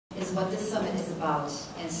is what this summit is about.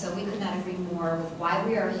 And so we could not agree more with why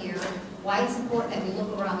we are here, why it's important that we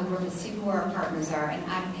look around the world and see who our partners are. And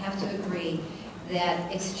I have to agree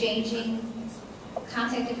that exchanging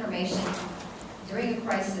contact information during a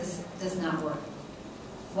crisis does not work.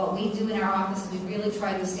 What we do in our office is we really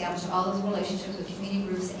try to establish all those relationships with community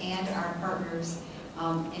groups and our partners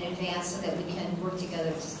in advance so that we can work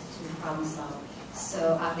together to problem solve.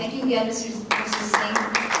 So thank you again, Mr. Singh.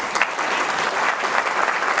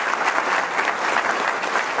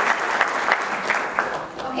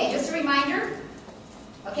 Okay, just a reminder.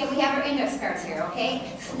 Okay, we have our index cards here,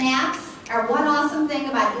 okay? Snaps are one awesome thing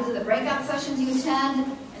about either the breakout sessions you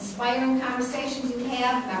attend, inspiring conversations you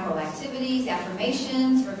have, memorable activities,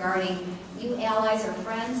 affirmations regarding new allies or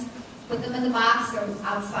friends. Put them in the box or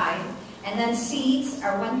outside. And then seeds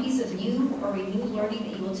are one piece of new or renewed learning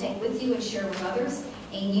that you will take with you and share with others.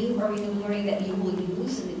 A new or renewed learning that you will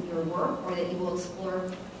use in your work or that you will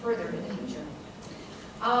explore further in the future.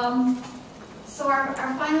 So our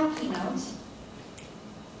final keynote.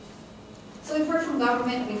 So we've heard from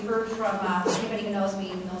government, we've heard from anybody who knows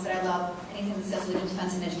me knows that I love anything that says Legal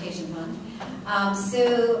Defense and Education Fund.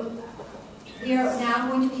 So we are now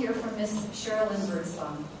going to hear from Ms. Sherialyn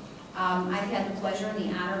Byrdsong. I've had the pleasure and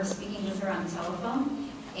the honor of speaking with her on the telephone,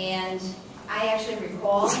 and I actually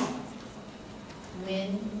recall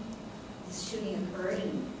when this shooting occurred,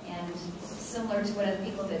 and similar to what other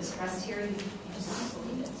people have expressed here, you just can't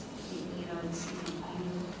believe it.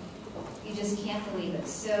 You just can't believe it.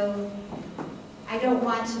 So I don't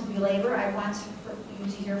want to belabor. I want you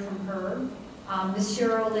to hear from her. Ms.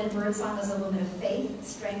 Sherialyn Byrdsong is a woman of faith,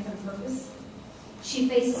 strength, and purpose. She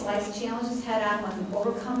faces life's challenges head-on with an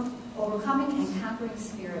overcoming and conquering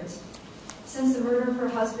spirit. Since the murder of her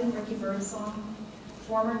husband, Ricky Byrdsong,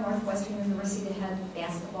 former Northwestern University head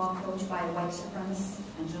basketball coach by a white supremacist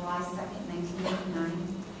on July 2nd,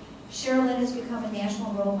 1989, Sherialyn has become a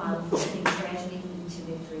national role model for turning tragedy into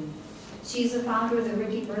victory. She is the founder of the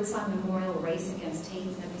Ricky Byrdsong Memorial Race Against Hate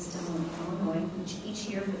in Evanston, Illinois, which each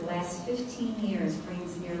year for the last 15 years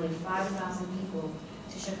brings nearly 5,000 people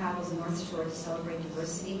to Chicago's North Shore to celebrate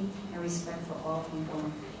diversity and respect for all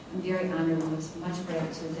people. I'm very honored and with much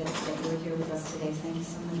gratitude that you're here with us today. Thank you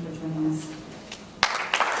so much for joining us.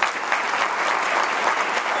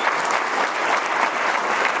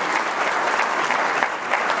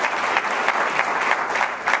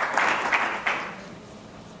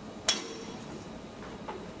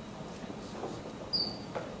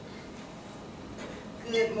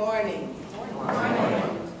 Good morning. Good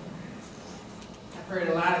morning. I've heard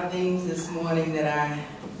a lot of things this morning that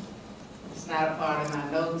it's not a part of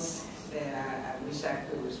my notes that I wish I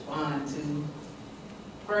could respond to.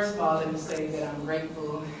 First of all, let me say that I'm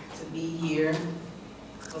grateful to be here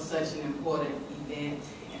for such an important event,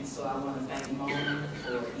 and so I want to thank Mona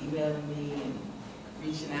for emailing me and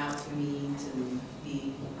reaching out to me to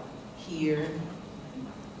be here.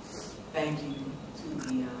 Thank you to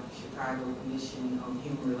the Chicago Commission on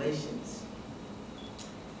Human Relations.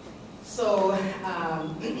 So,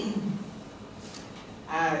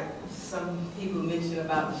 some people mentioned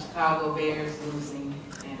about the Chicago Bears losing,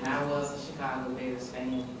 and I was a Chicago Bears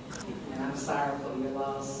fan, and I'm sorry for your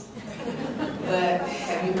loss. But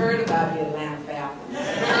have you heard about the Atlanta Falcons?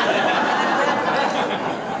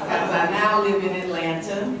 Because I now live in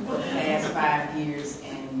Atlanta for the past 5 years,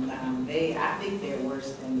 and I think they're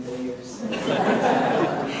worse than the Bears.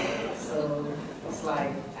 So it's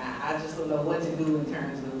like, I just don't know what to do in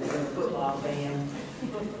terms of being a football fan.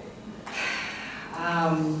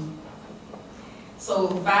 So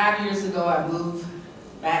 5 years ago, I moved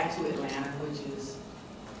back to Atlanta, which is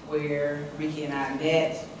where Ricky and I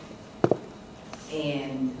met.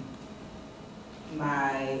 And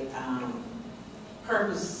my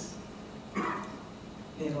purpose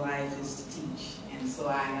in life is to teach. And so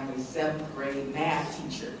I am a 7th grade math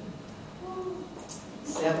teacher.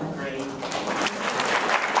 7th grade.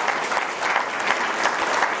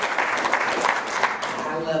 I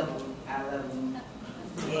love them. I love them.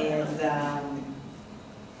 And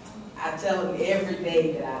I tell them every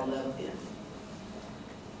day that I love them.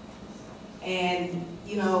 And,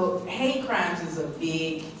 you know, hate crimes is a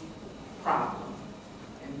big problem.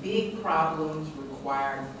 And big problems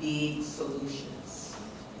require big solutions.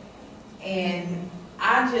 And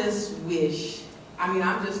I just wish, I mean,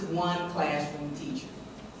 I'm just one classroom teacher.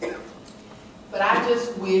 But I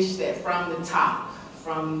just wish that from the top,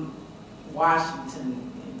 from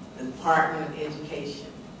Washington, the Department of Education,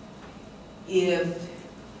 if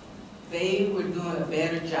they were doing a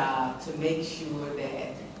better job to make sure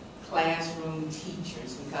that classroom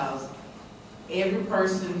teachers, because every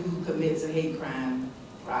person who commits a hate crime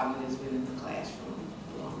probably has been in the classroom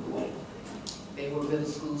along the way. were middle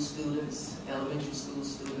school students, elementary school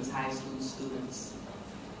students, high school students.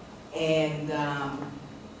 And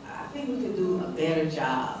I think we could do a better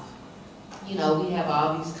job. You know, we have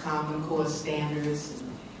all these Common Core standards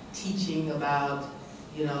and teaching about,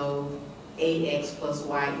 you know, AX plus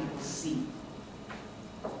Y equals C.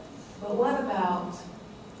 But what about,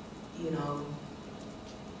 you know,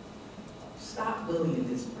 stop bullying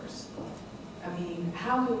this person? I mean,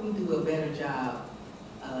 how can we do a better job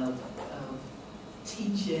of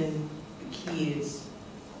teaching the kids,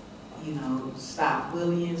 you know, stop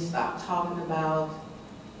bullying, stop talking about,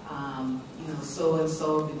 you know,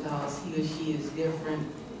 so-and-so because he or she is different?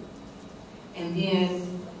 And then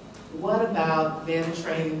what about better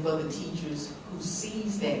training for the teachers who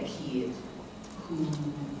sees that kid who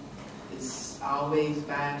is always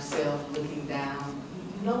by himself looking down?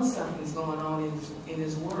 You know something's going on in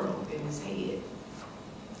his world, in his head.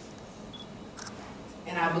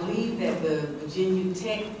 And I believe that the Virginia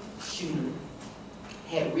Tech shooter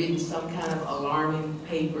had written some kind of alarming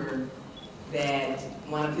paper that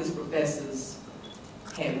one of his professors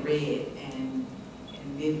had read and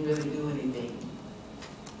didn't really do anything.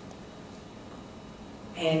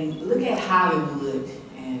 And look at Hollywood,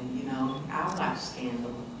 and you know, I watch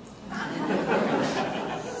Scandal.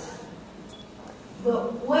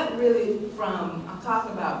 But what really, I'm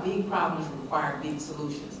talking about big problems require big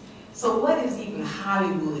solutions. So what is even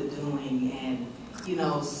Hollywood doing, and, you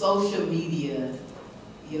know, social media?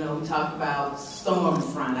 You know, we talked about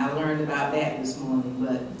Stormfront. I learned about that this morning.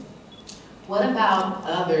 But what about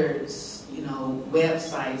others, you know,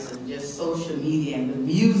 websites and just social media and the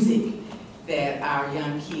music that our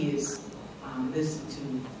young kids listen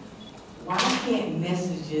to? Why can't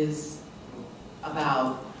messages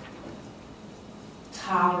about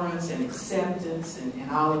tolerance and acceptance and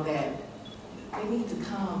all of that, they need to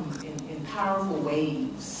come in powerful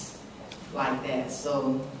waves like that?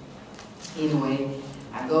 So anyway,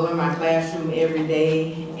 I go in my classroom every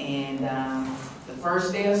day, and the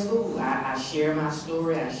first day of school, I share my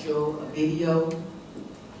story. I show a video,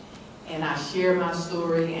 and I share my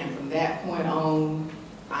story, and from that point on,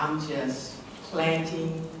 I'm just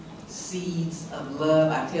planting seeds of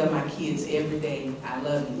love. I tell my kids every day, I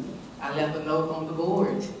love you. I left a note on the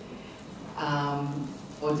board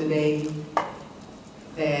for today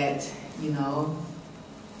that, you know,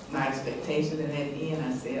 my expectation, and at the end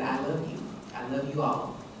I said, I love you. I love you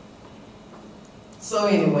all. So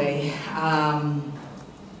anyway,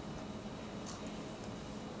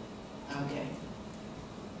 okay.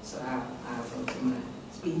 So I'll go to my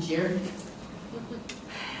speech here.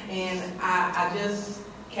 And I just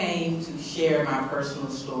came to share my personal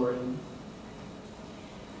story.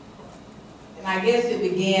 And I guess it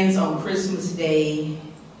begins on Christmas Day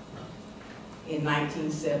in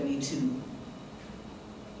 1972.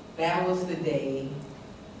 That was the day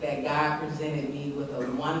that God presented me with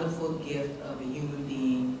a wonderful gift of a human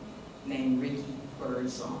being named Ricky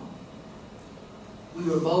Byrdsong. We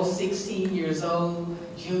were both 16 years old,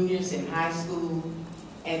 juniors in high school,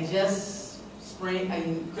 and just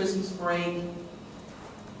Christmas break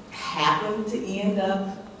happened to end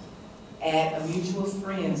up at a mutual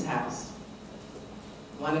friend's house.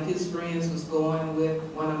 One of his friends was going with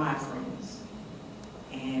one of my friends,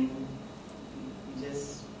 and we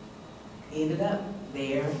just ended up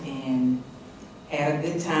there and had a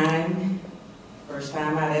good time. First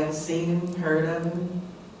time I'd ever seen him, heard of him.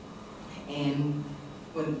 And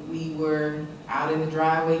when we were out in the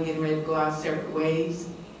driveway getting ready to go our separate ways,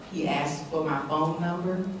 he asked for my phone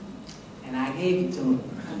number, and I gave it to him.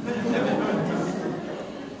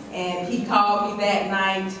 And he called me that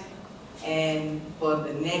night, and for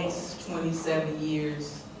the next 27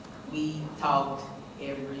 years, we talked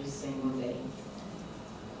every single day.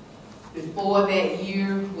 Before that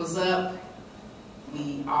year was up,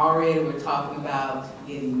 we already were talking about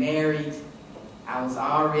getting married. I was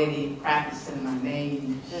already practicing my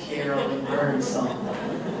name, Sherialyn Byrdsong.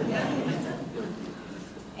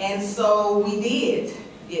 And so we did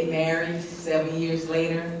get married 7 years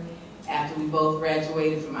later after we both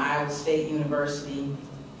graduated from Iowa State University.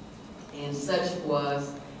 And such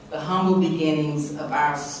was the humble beginnings of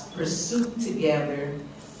our pursuit together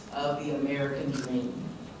of the American dream.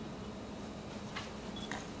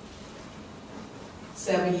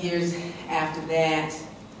 7 years after that,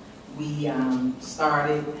 we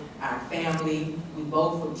started our family. We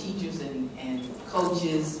both were teachers and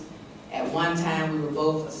coaches. At one time, we were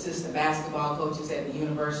both assistant basketball coaches at the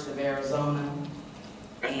University of Arizona.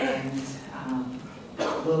 And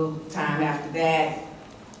a little time after that,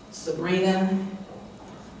 Sabrina,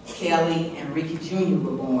 Kelly, and Ricky Jr.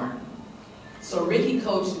 were born. So Ricky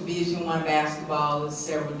coached Division I basketball at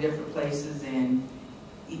several different places, and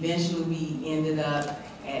eventually we ended up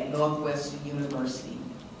at Northwestern University.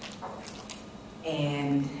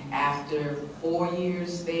 And after 4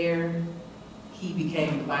 years there, he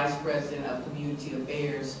became the Vice President of Community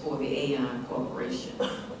Affairs for the Aon Corporation.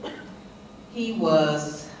 He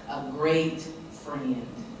was a great friend,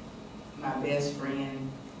 my best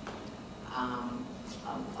friend,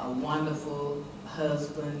 a wonderful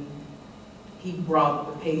husband. He brought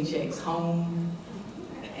the paychecks home,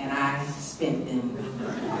 and I spent them.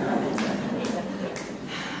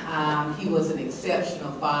 He was an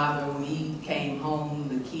exceptional father. When he came home,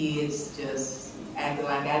 the kids just acted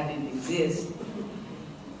like I didn't exist.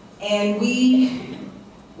 And we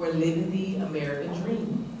were living the American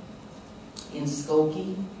dream in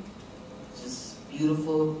Skokie, just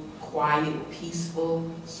beautiful, quiet,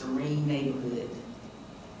 peaceful, serene neighborhood.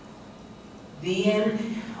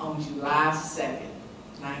 Then, on July 2nd,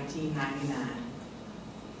 1999,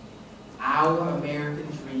 our American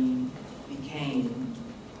dream became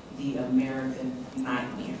the American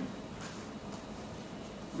nightmare.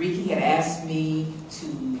 Ricky had asked me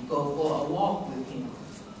to go for a walk with him.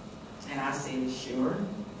 And I said, sure,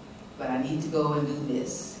 but I need to go and do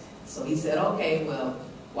this. So he said, okay, well,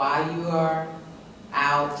 while you are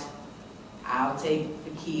out, I'll take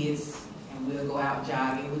the kids and we'll go out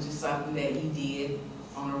jogging, which is something that he did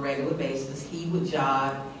on a regular basis. He would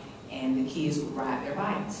jog and the kids would ride their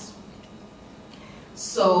bikes.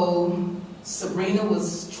 So Sabrina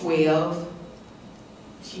was 12.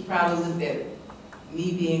 She probably looked at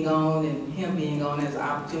me being gone and him being gone as an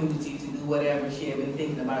opportunity to do whatever she had been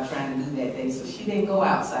thinking about trying to do that day. So she didn't go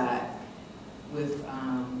outside with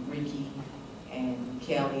Ricky and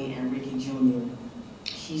Kelly and Ricky Jr.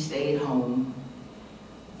 She stayed home.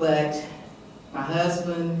 But my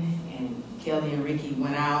husband and Kelly and Ricky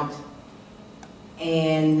went out,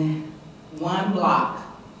 and 1 block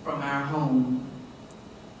from our home,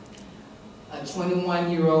 a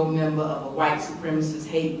 21-year-old member of a white supremacist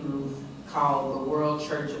hate group called the World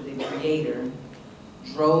Church of the Creator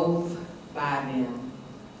drove by them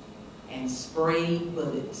and sprayed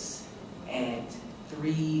bullets at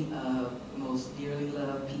 3 of the most dearly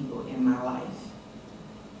loved people in my life.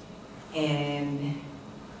 And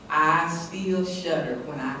I still shudder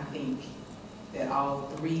when I think that all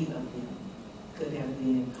 3 of them could have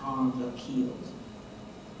been harmed or killed.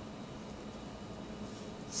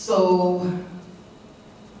 So,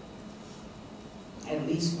 at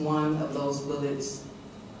least 1 of those bullets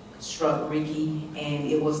struck Ricky, and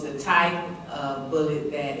it was the type of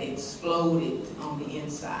bullet that exploded on the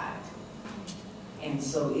inside. And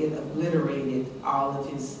so it obliterated all of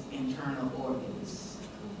his internal organs.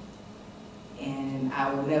 And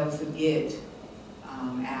I will never forget,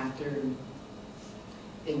 after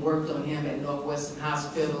they worked on him at Northwestern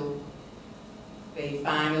Hospital, they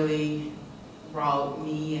finally brought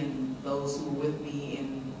me and those who were with me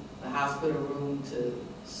in the hospital room to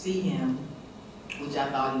see him, which I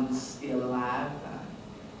thought he was still alive.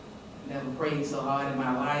 I never prayed so hard in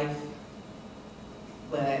my life,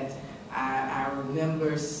 but I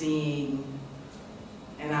remember seeing,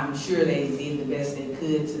 and I'm sure they did the best they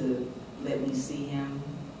could to let me see him,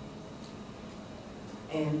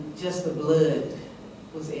 and just the blood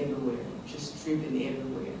was everywhere, just dripping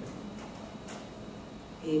everywhere.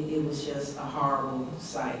 It was just a horrible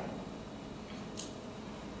sight.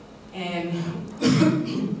 And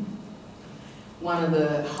one of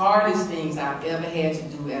the hardest things I've ever had to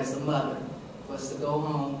do as a mother was to go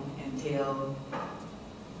home and tell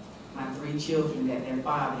my 3 children that their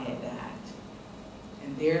father had died.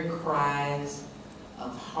 And their cries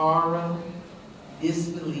of horror,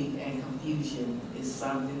 disbelief, and confusion is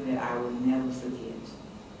something that I will never forget.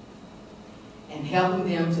 And helping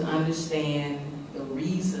them to understand the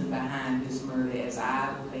reason behind this murder, as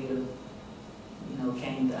I later,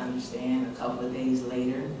 came to understand a couple of days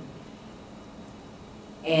later,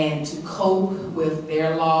 and to cope with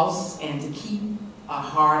their loss and to keep a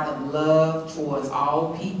heart of love towards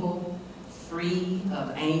all people, free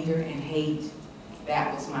of anger and hate,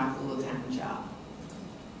 that was my full-time job.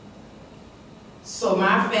 So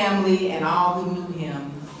my family and all who knew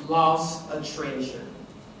him lost a treasure.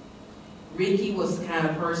 Ricky was the kind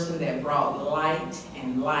of person that brought light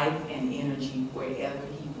and life and energy wherever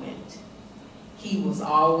he went. He was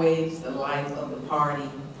always the life of the party.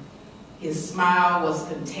 His smile was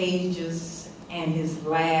contagious, and his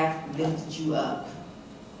laugh lifted you up.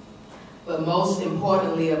 But most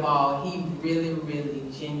importantly of all, he really, really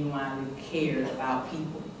genuinely cared about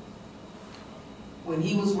people. When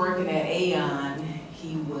he was working at Aon,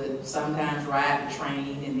 he would sometimes ride the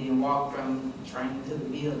train and then walk from the train to the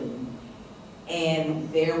building.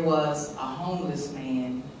 And there was a homeless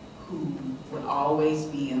man who would always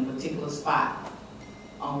be in a particular spot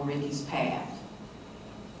on Ricky's path.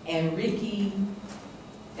 And Ricky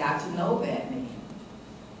got to know that man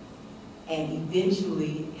and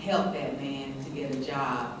eventually helped that man to get a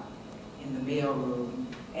job in the mailroom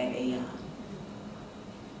at Aeon.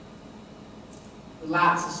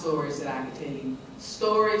 Lots of stories that I could tell you.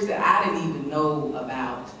 Stories that I didn't even know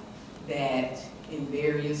about, that in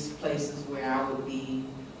various places where I would be,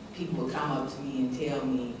 people would come up to me and tell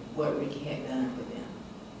me what Ricky had done for them.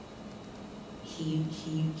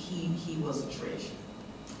 He was a treasure.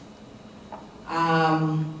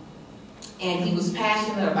 And he was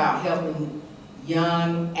passionate about helping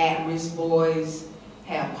young, at-risk boys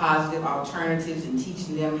have positive alternatives and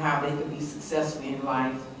teaching them how they could be successful in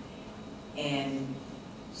life. And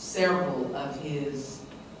several of his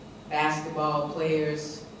basketball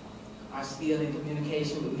players are still in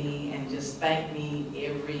communication with me and just thank me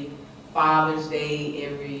every Father's Day,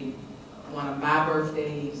 every one of my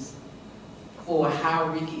birthdays, for how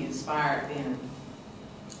Ricky inspired them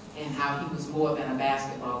and how he was more than a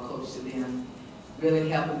basketball coach to them, really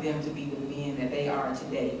helping them to be the men that they are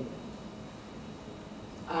today.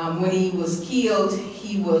 When he was killed,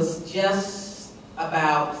 he was just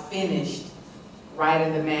about finished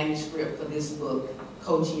writing the manuscript for this book,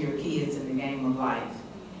 Coaching Your Kids in the Game of Life.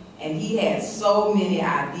 And he had so many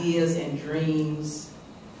ideas and dreams,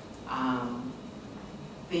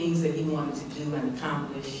 things that he wanted to do and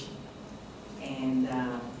accomplish, and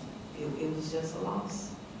it was just a loss.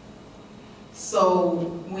 So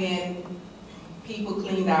when people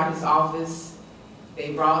cleaned out his office,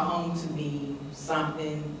 they brought home to me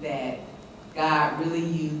something that God really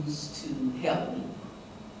used to help me.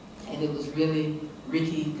 And it was really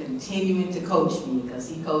Ricky continuing to coach me, because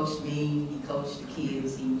he coached me, he coached the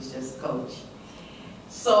kids, he was just a coach.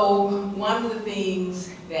 So one of the things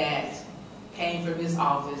that came from his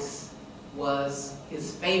office was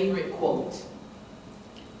his favorite quote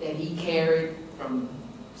that he carried from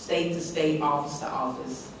state to state, office to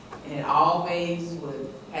office, and it always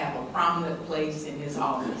would have a prominent place in his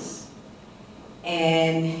office.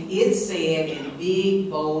 And it said in big,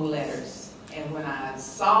 bold letters, and when I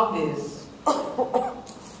saw this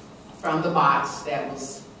from the box that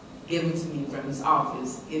was given to me from his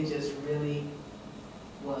office, it just really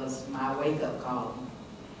was my wake-up call.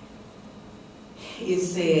 It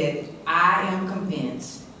said, I am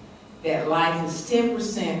convinced that life is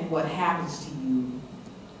 10% what happens to you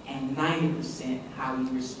and 90% how you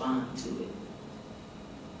respond to it.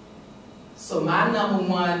 So my number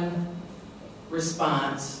one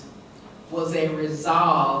response was a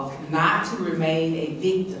resolve not to remain a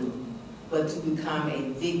victim, but to become a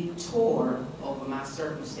victor over my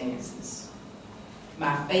circumstances.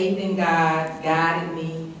 My faith in God guided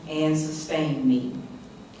me and sustained me.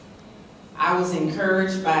 I was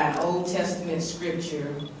encouraged by an Old Testament scripture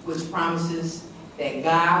which promises that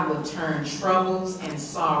God will turn troubles and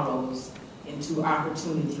sorrows into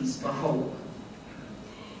opportunities for hope.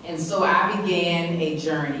 And so I began a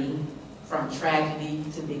journey from tragedy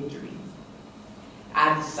to victory.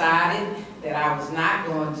 I decided that I was not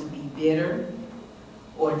going to be bitter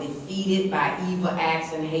or defeated by evil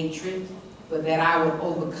acts and hatred, but that I would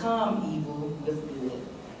overcome evil with good.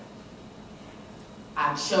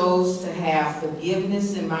 I chose to have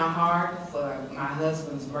forgiveness in my heart for my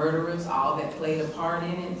husband's murderers, all that played a part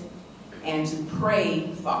in it, and to pray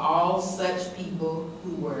for all such people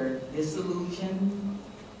who were disillusioned,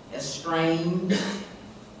 estranged,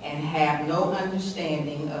 and have no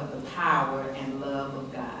understanding of the power and love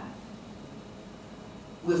of God.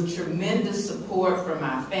 With tremendous support from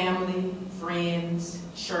my family, friends,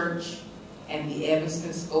 church, and the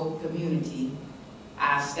Evanston Scope community,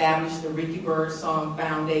 I established the Ricky Byrdsong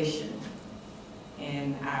Foundation.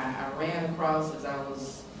 And I ran across, as I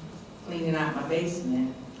was cleaning out my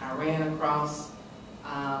basement, I ran across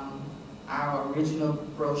our original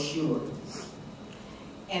brochure.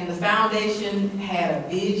 And the foundation had a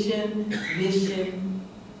vision, mission,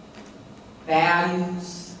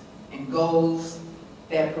 values, and goals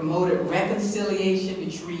that promoted reconciliation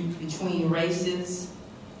between races,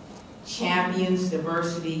 champions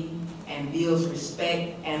diversity, and builds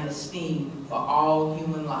respect and esteem for all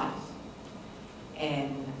human life.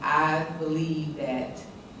 And I believe that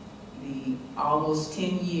the almost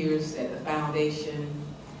 10 years that the foundation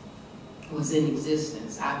was in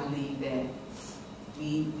existence, I believe that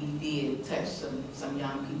we did touch some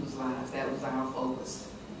young people's lives. That was our focus,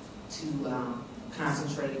 to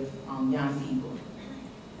concentrate on young people.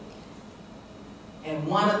 And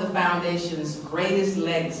one of the foundation's greatest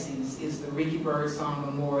legacies is the Ricky Byrdsong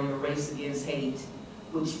Memorial Race Against Hate,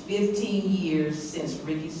 which 15 years since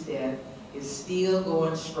Ricky's death is still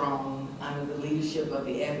going strong under the leadership of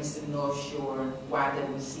the Evanston North Shore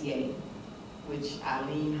YWCA, which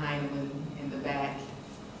Eileen Heineman in the back,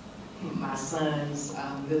 my son's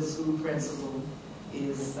middle school principal,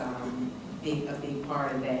 is a big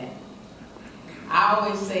part of that. I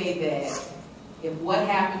always say that if what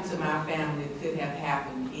happened to my family could have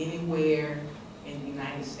happened anywhere in the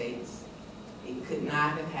United States, it could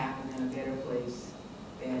not have happened in a better place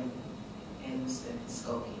than Evanston and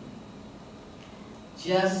Skokie.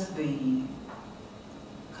 Just the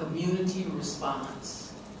community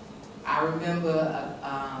response. I remember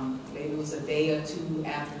maybe it was a day or two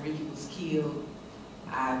after Ricky was killed,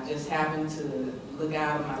 I just happened to look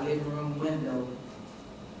out of my living room window,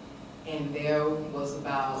 and there was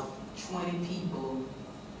about 20 people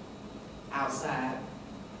outside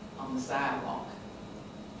on the sidewalk.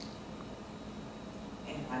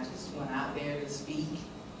 And I just went out there to speak,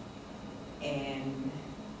 and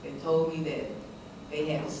they told me that they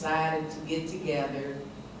had decided to get together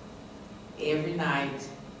every night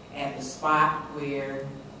at the spot where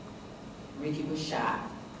Ricky was shot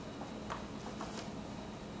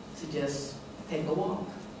to just take a walk.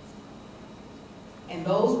 And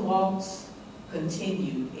those walks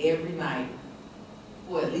continued every night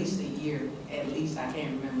for at least a year, at least, I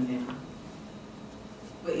can't remember now.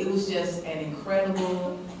 But it was just an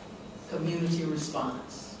incredible community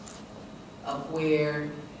response of where,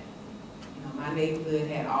 my neighborhood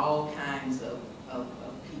had all kinds of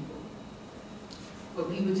people.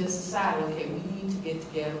 But people just decided, okay, we need to get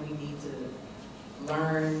together, we need to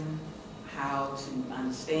learn how to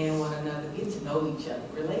understand one another, get to know each other,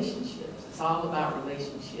 relationships. It's all about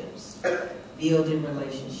relationships, building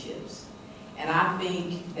relationships. And I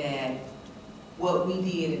think that what we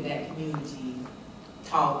did in that community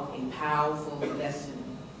taught a powerful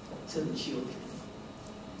lesson to the children.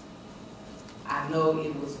 I know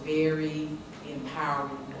it was very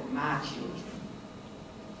empowering for my children.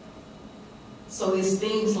 So it's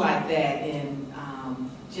things like that, and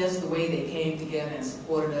just the way they came together and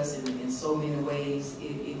supported us in so many ways,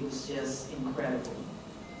 it was just incredible.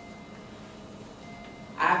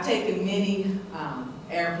 I've taken many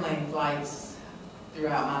airplane flights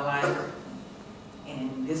throughout my life,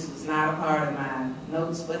 and this was not a part of my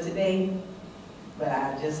notes for today, but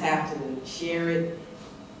I just have to share it.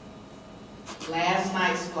 Last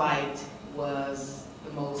night's flight was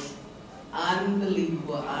the most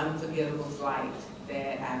unbelievable, unforgettable flight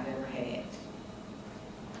that I've ever had.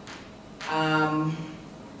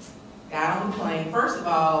 Got on the plane. First of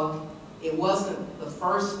all, it wasn't the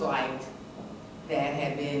first flight that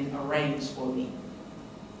had been arranged for me.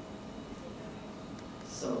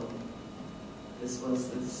 So this was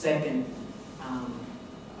the second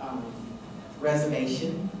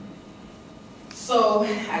reservation. So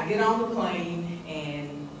I get on the plane,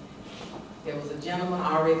 and there was a gentleman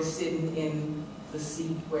already sitting in the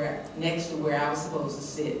seat next to where I was supposed to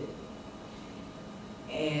sit.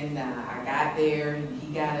 And I got there, and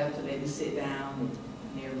he got up to let me sit down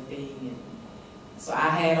and everything. And so I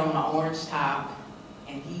had on an orange top,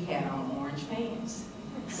 and he had on orange pants.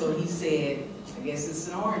 So he said, I guess it's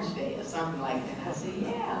an orange day or something like that. I said,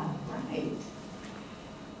 yeah, right.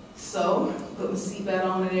 So put my seatbelt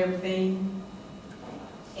on and everything.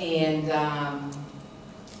 And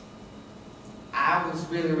I was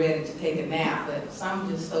really ready to take a nap, but something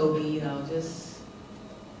just told me, just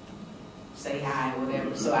say hi or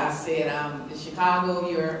whatever. So I said, is Chicago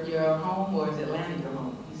your home, or is Atlanta your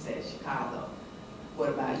home? He said, Chicago. What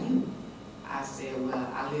about you? I said,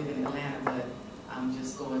 well, I live in Atlanta, but I'm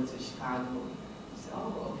just going to Chicago. He said,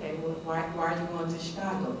 oh, okay, well, why are you going to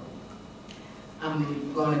Chicago?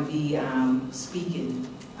 I'm going to be speaking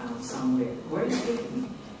somewhere. Where are you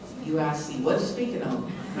speaking? UIC. What are you speaking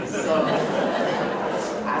on? So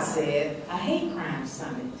I said, a hate crime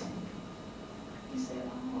summit. He said,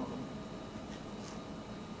 oh.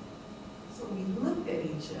 So we looked at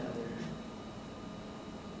each other,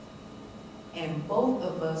 and both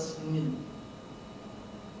of us knew.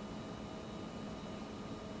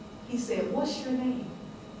 He said, what's your name?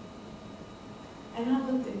 And I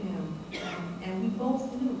looked at him, and we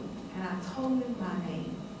both knew, and I told him my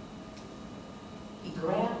name. He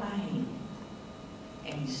grabbed my hand,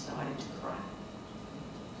 and he started to cry.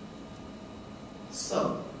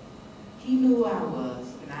 So he knew who I was,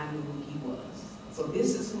 and I knew who he was. So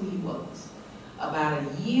this is who he was. About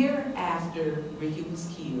a year after Ricky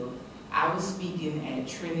was killed, I was speaking at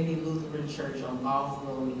Trinity Lutheran Church on Golf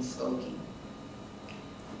Road in Skokie.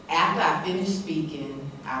 After I finished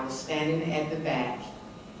speaking, I was standing at the back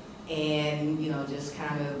and, just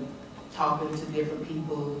kind of talking to different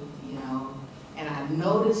people, and I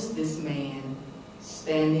noticed this man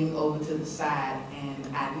standing over to the side,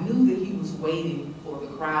 and I knew that he was waiting for the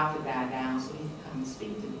crowd to die down so he could come and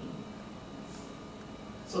speak to me.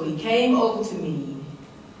 So he came over to me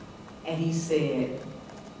and he said,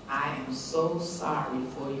 "I am so sorry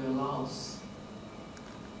for your loss."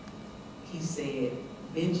 He said,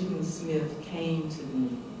 "Benjamin Smith came to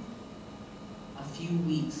me a few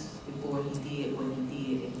weeks before he did what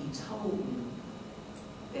he did, and he told me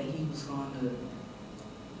that he was going to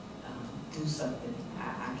do something."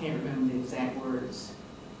 I can't remember the exact words.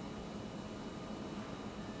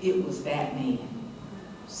 It was that man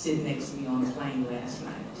sitting next to me on the plane last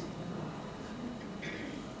night.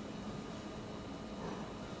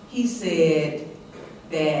 He said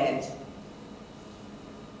that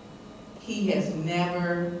he has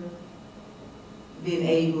never been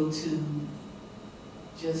able to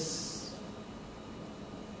just,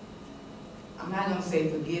 I'm not going to say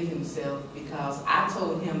forgive himself, because I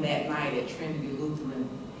told him that night at Trinity Lutheran,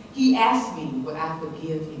 he asked me would I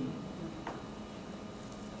forgive him.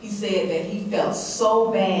 He said that he felt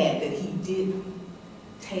so bad that he didn't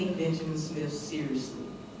take Benjamin Smith seriously,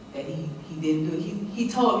 that he didn't do it. He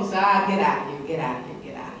told me, he said, "Get out of here, get out of here,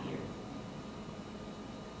 get out of here."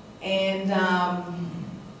 And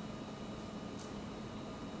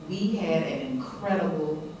we had an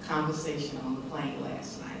incredible conversation on the plane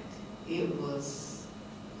last night. It was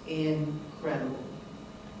incredible.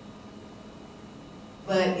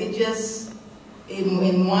 But it just,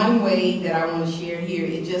 in one way that I want to share here,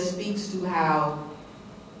 it just speaks to how,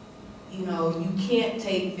 you know, you can't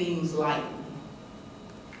take things lightly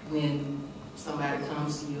when somebody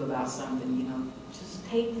comes to you about something, you know. Just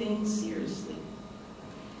take things seriously.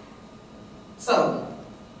 So,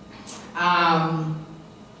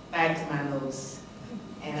 back to my notes,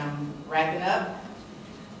 and I'm wrapping up.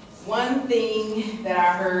 One thing that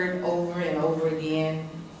I heard over and over again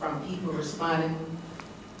from people responding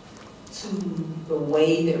to the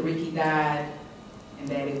way that Ricky died, and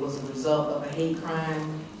that it was a result of a hate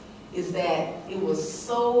crime, is that it was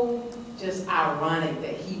so just ironic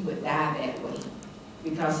that he would die that way,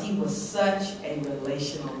 because he was such a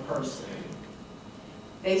relational person.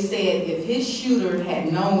 They said if his shooter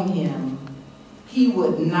had known him, he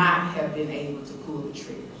would not have been able to pull the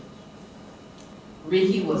trigger.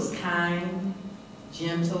 Ricky was kind,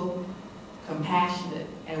 gentle, compassionate,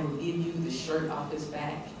 and would give you the shirt off his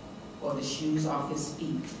back or the shoes off his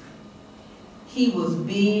feet. He was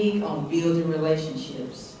big on building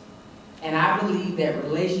relationships, and I believe that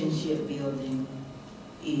relationship building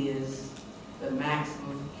is the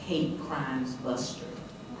maximum hate crimes buster.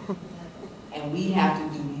 And we have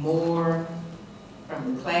to do more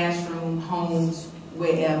from the classroom, homes,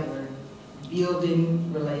 wherever,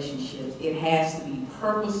 building relationships. It has to be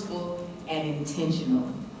purposeful and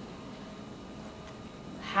intentional.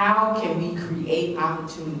 How can we create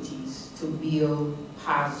opportunities to build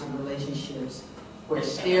positive relationships where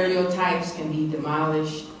stereotypes can be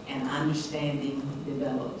demolished and understanding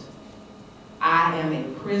developed? I am a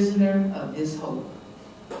prisoner of this hope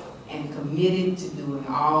and committed to doing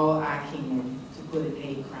all I can to put an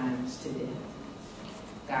hate crimes to death.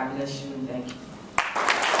 God bless you and thank you.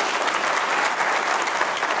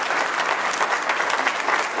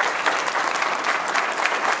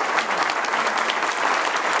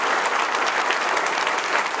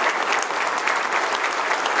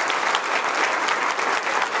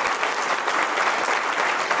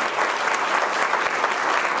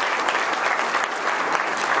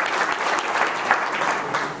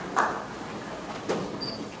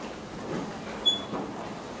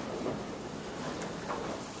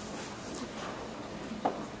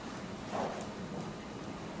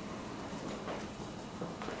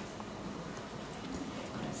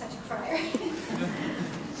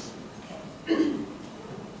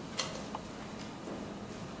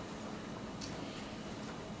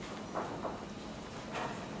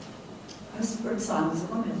 Miss Byrdsong was a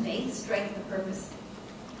woman of faith, strength, and purpose.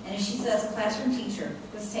 And as she says, a classroom teacher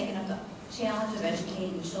who has taken up the challenge of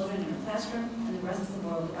educating children in her classroom and the rest of the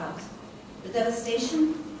world about the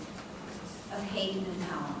devastation of hate and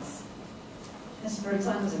intolerance. Miss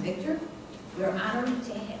Byrdsong was a victor. We are honored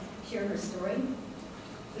to hear her story.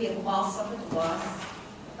 We have all suffered the loss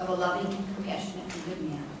of a loving, compassionate, and good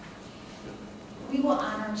man. We will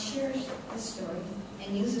honor and cherish this story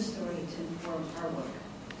and use this story to inform our work.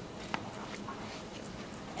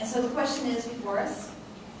 And so the question is before us,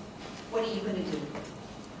 what are you going to do?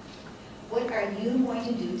 What are you going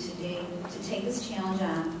to do today to take this challenge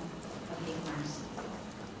on of hate crimes?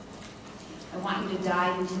 I want you to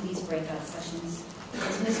dive into these breakout sessions.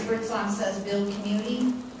 As Ms. Byrdsong says, build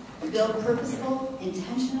community, build purposeful,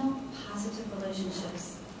 intentional, positive relationships.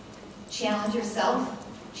 relationships. Challenge yourself,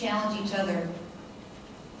 challenge each other.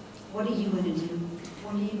 What are you going to do?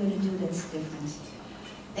 What are you going to do that's different?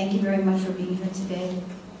 Thank you very much for being here today.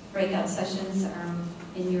 Breakout sessions are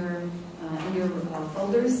in your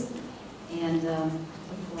folders, and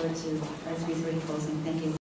look forward to our 3:30 closing. Thank you.